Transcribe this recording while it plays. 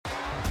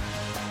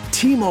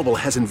T-Mobile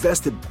has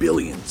invested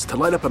billions to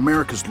light up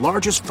America's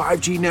largest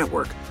 5G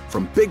network,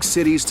 from big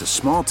cities to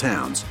small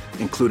towns,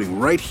 including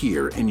right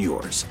here in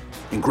yours.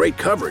 And great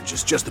coverage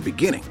is just the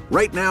beginning.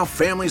 Right now,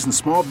 families and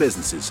small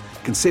businesses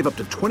can save up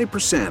to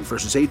 20%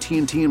 versus AT&T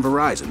and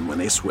Verizon when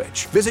they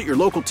switch. Visit your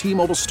local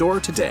T-Mobile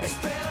store today.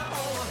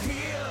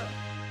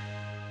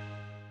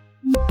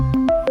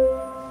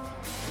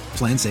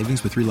 Plan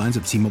savings with 3 lines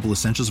of T-Mobile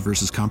Essentials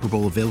versus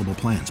comparable available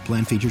plans.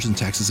 Plan features and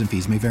taxes and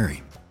fees may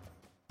vary.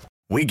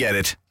 We get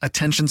it.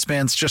 Attention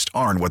spans just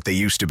aren't what they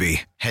used to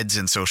be. Heads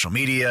in social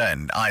media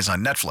and eyes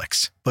on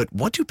Netflix. But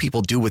what do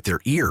people do with their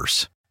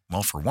ears?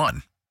 Well, for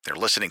one, they're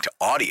listening to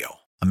audio.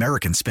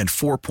 Americans spend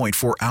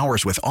 4.4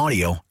 hours with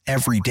audio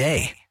every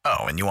day. Oh,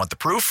 and you want the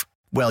proof?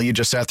 Well, you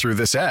just sat through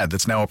this ad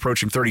that's now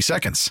approaching 30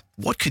 seconds.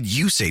 What could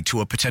you say to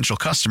a potential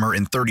customer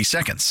in 30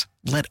 seconds?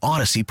 Let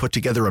Odyssey put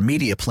together a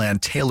media plan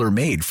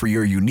tailor-made for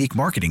your unique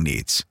marketing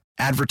needs.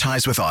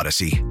 Advertise with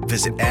Odyssey.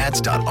 Visit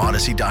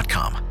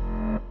ads.odyssey.com.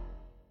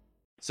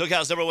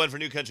 SoCal's number one for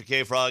New Country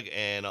K-Frog,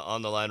 and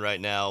on the line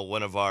right now,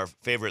 one of our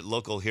favorite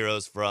local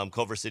heroes from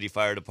Culver City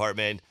Fire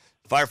Department,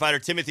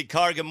 Firefighter Timothy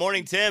Carr. Good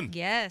morning, Tim.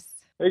 Yes.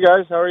 Hey,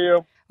 guys. How are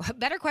you?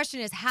 Better question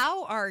is,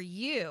 how are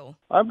you?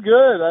 I'm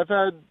good. I've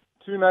had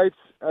 2 nights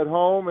at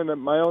home and at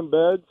my own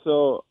bed,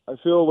 so I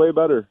feel way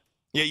better.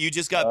 Yeah, you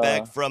just got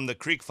back from the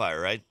Creek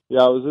Fire, right?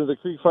 Yeah, I was in the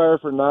Creek Fire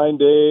for 9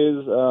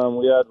 days.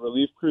 We had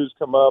relief crews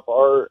come up.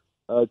 Our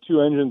 2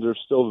 engines are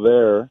still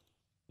there,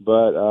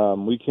 but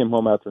we came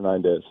home after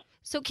 9 days.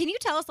 So can you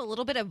tell us a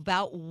little bit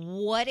about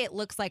what it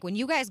looks like when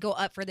you guys go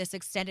up for this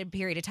extended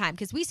period of time?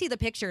 Because we see the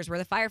pictures where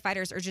the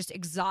firefighters are just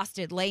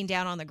exhausted, laying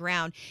down on the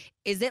ground.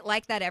 Is it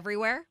like that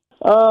everywhere?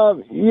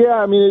 Yeah,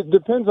 I mean, it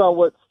depends on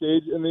what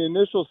stage. In the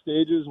initial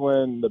stages,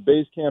 when the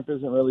base camp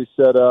isn't really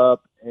set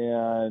up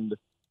and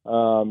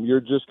you're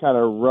just kind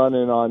of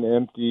running on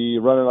empty,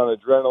 running on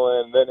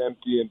adrenaline, then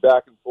empty and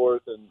back and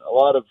forth, and a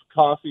lot of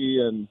coffee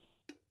and,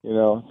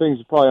 things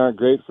that probably aren't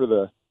great for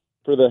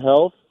the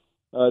health.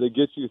 To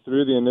get you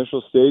through the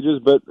initial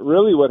stages. But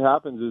really what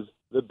happens is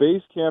the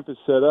base camp is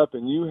set up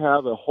and you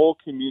have a whole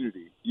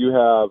community. You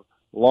have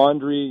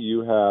laundry,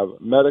 you have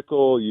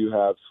medical, you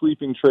have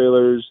sleeping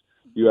trailers,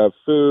 you have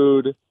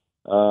food.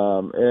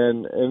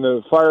 And in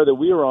the fire that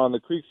we were on, the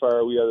Creek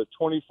Fire, we had a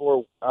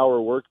 24-hour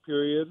work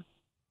period.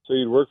 So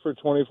you'd work for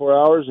 24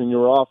 hours and you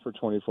were off for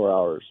 24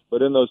 hours.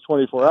 But in those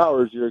 24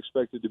 hours, you're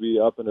expected to be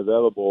up and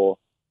available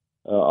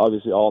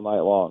obviously all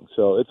night long.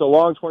 So it's a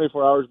long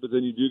 24 hours, but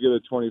then you do get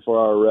a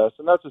 24-hour rest.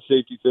 And that's a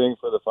safety thing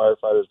for the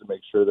firefighters to make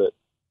sure that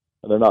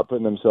they're not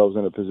putting themselves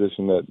in a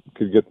position that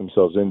could get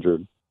themselves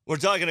injured. We're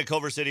talking to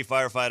Culver City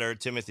Firefighter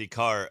Timothy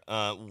Carr.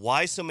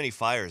 Why so many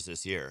fires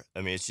this year?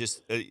 I mean, it's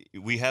just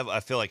I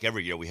feel like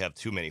every year we have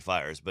too many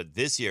fires, but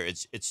this year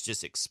it's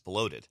just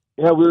exploded.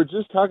 Yeah, we were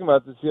just talking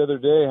about this the other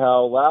day,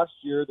 how last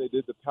year they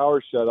did the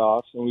power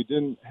shutoffs and we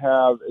didn't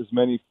have as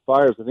many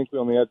fires. I think we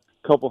only had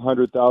a couple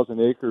 100,000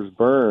 acres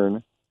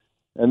burn.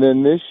 And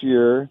then this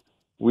year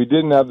we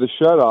didn't have the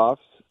shutoffs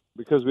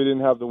because we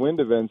didn't have the wind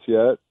events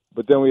yet.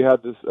 But then we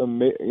had this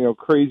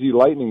crazy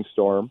lightning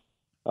storm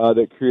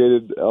that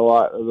created a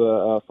lot of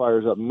the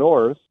fires up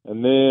north.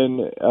 And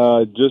then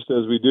just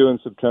as we do in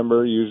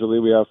September, usually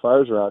we have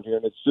fires around here.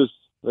 And it's just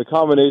the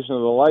combination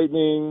of the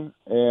lightning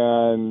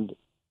and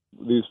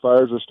these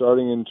fires are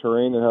starting in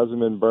terrain that hasn't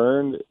been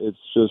burned. It's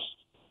just,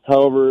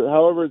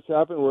 however it's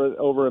happened, we're at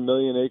over 1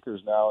 million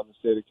acres now in the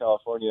state of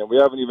California. And we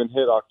haven't even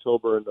hit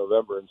October and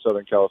November in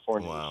Southern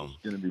California. Wow. Which is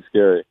going to be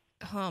scary.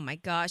 Oh, my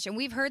gosh. And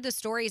we've heard the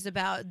stories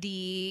about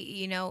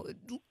the,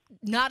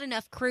 not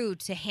enough crew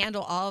to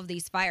handle all of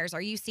these fires.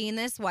 Are you seeing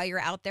this while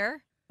you're out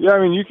there? Yeah,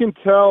 I mean, you can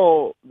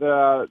tell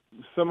that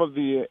some of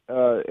the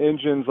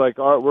engines,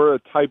 we're a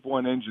Type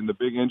 1 engine, the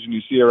big engine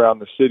you see around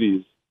the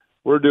cities.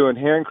 We're doing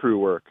hand crew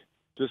work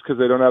just because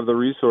they don't have the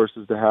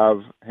resources to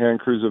have hand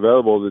crews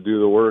available to do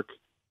the work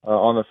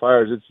on the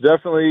fires. It's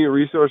definitely,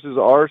 resources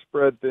are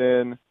spread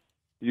thin.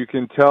 You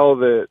can tell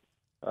that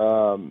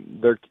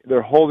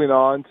they're holding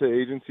on to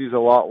agencies a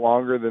lot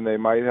longer than they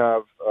might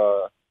have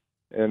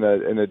in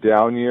a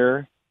down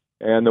year.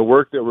 And the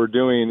work that we're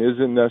doing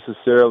isn't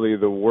necessarily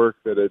the work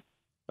that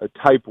a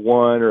Type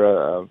 1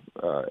 or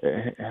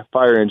a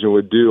fire engine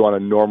would do on a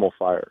normal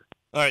fire.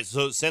 All right,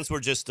 so since we're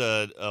just,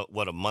 a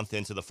month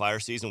into the fire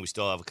season, we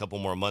still have a couple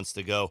more months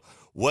to go.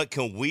 What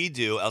can we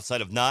do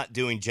outside of not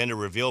doing gender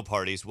reveal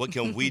parties? What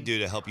can we do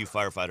to help you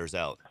firefighters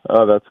out?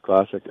 Oh, that's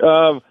classic.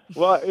 Well,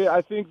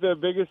 I think the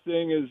biggest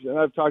thing is, and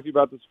I've talked to you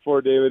about this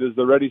before, David, is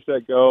the Ready,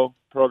 Set, Go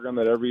program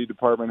that every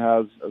department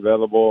has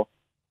available.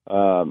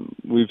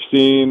 We've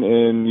seen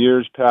in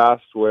years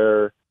past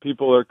where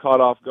people are caught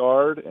off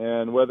guard,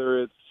 and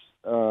whether it's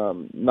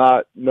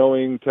not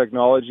knowing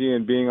technology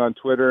and being on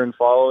Twitter and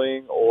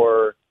following,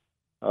 or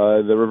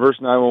the reverse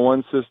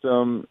 911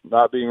 system,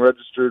 not being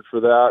registered for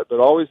that, but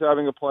always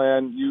having a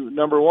plan.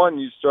 Number one,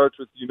 you start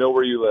with,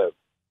 where you live.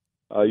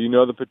 You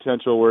know the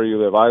potential where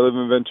you live. I live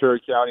in Ventura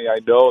County. I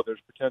know there's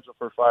potential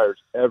for fires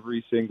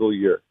every single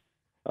year.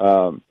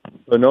 So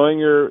knowing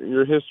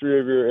your history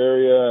of your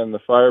area and the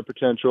fire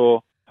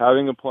potential,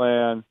 having a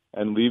plan,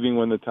 and leaving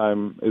when the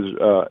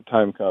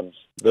time comes.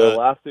 The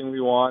last thing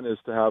we want is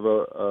to have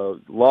a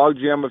log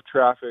jam of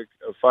traffic,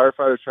 of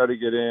firefighters try to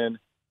get in,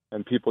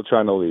 and people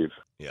trying to leave.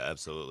 Yeah,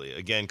 absolutely.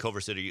 Again,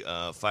 Culver City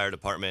Fire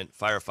Department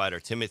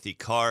firefighter Timothy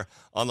Carr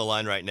on the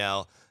line right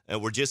now.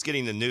 And we're just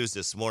getting the news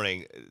this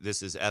morning.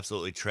 This is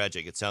absolutely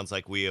tragic. It sounds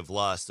like we have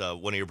lost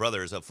one of your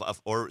brothers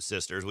or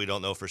sisters. We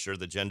don't know for sure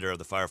the gender of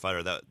the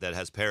firefighter that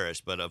has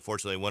perished, but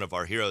unfortunately one of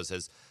our heroes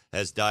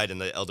has died in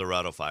the El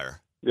Dorado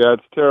fire. Yeah,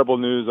 it's terrible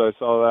news. I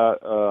saw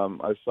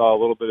that. I saw a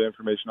little bit of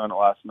information on it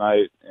last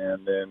night,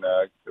 and then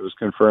it was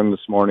confirmed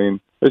this morning.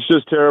 It's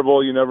just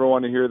terrible. You never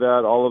want to hear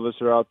that. All of us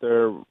are out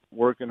there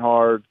working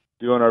hard,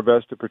 doing our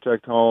best to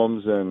protect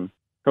homes. And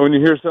when you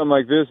hear something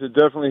like this, it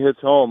definitely hits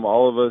home.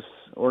 All of us,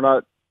 we're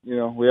not,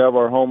 we have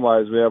our home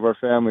lives, we have our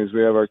families,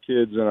 we have our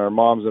kids and our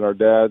moms and our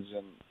dads,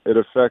 and it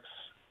affects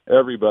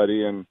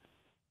everybody. And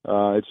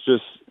it's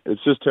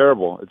just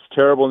terrible. It's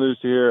terrible news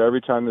to hear.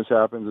 Every time this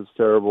happens, it's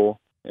terrible.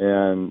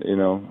 And,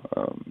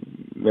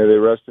 may they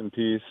rest in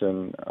peace,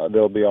 and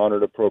they'll be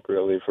honored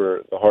appropriately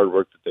for the hard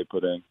work that they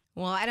put in.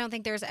 Well, I don't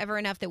think there's ever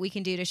enough that we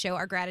can do to show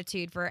our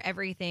gratitude for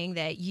everything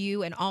that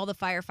you and all the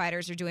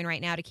firefighters are doing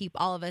right now to keep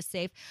all of us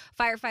safe.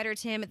 Firefighter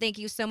Tim, thank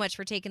you so much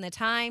for taking the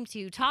time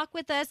to talk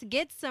with us.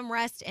 Get some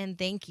rest, and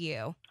thank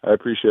you. I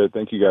appreciate it.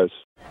 Thank you, guys.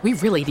 We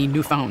really need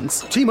new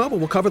phones. T-Mobile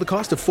will cover the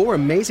cost of 4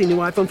 amazing new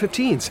iPhone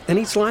 15s, and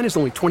each line is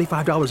only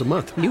 $25 a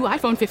month. New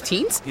iPhone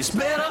 15s? It's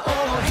better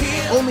over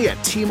here. Only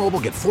at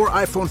T-Mobile, get 4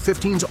 iPhone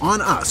 15s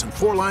on us and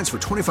 4 lines for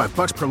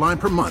 $25 per line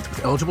per month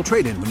with eligible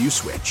trade-in when you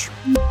switch.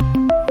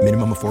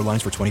 Minimum of 4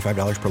 lines for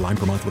 $25 per line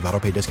per month with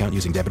autopay discount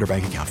using debit or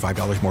bank account.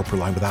 $5 more per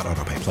line without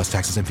autopay, plus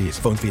taxes and fees.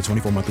 Phone fee at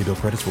 24 monthly bill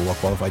credits for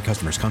well-qualified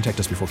customers. Contact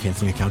us before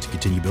canceling account to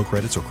continue bill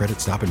credits or credit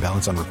stop and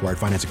balance on required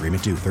finance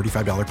agreement due.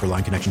 $35 per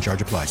line connection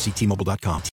charge applies. See T-Mobile.com.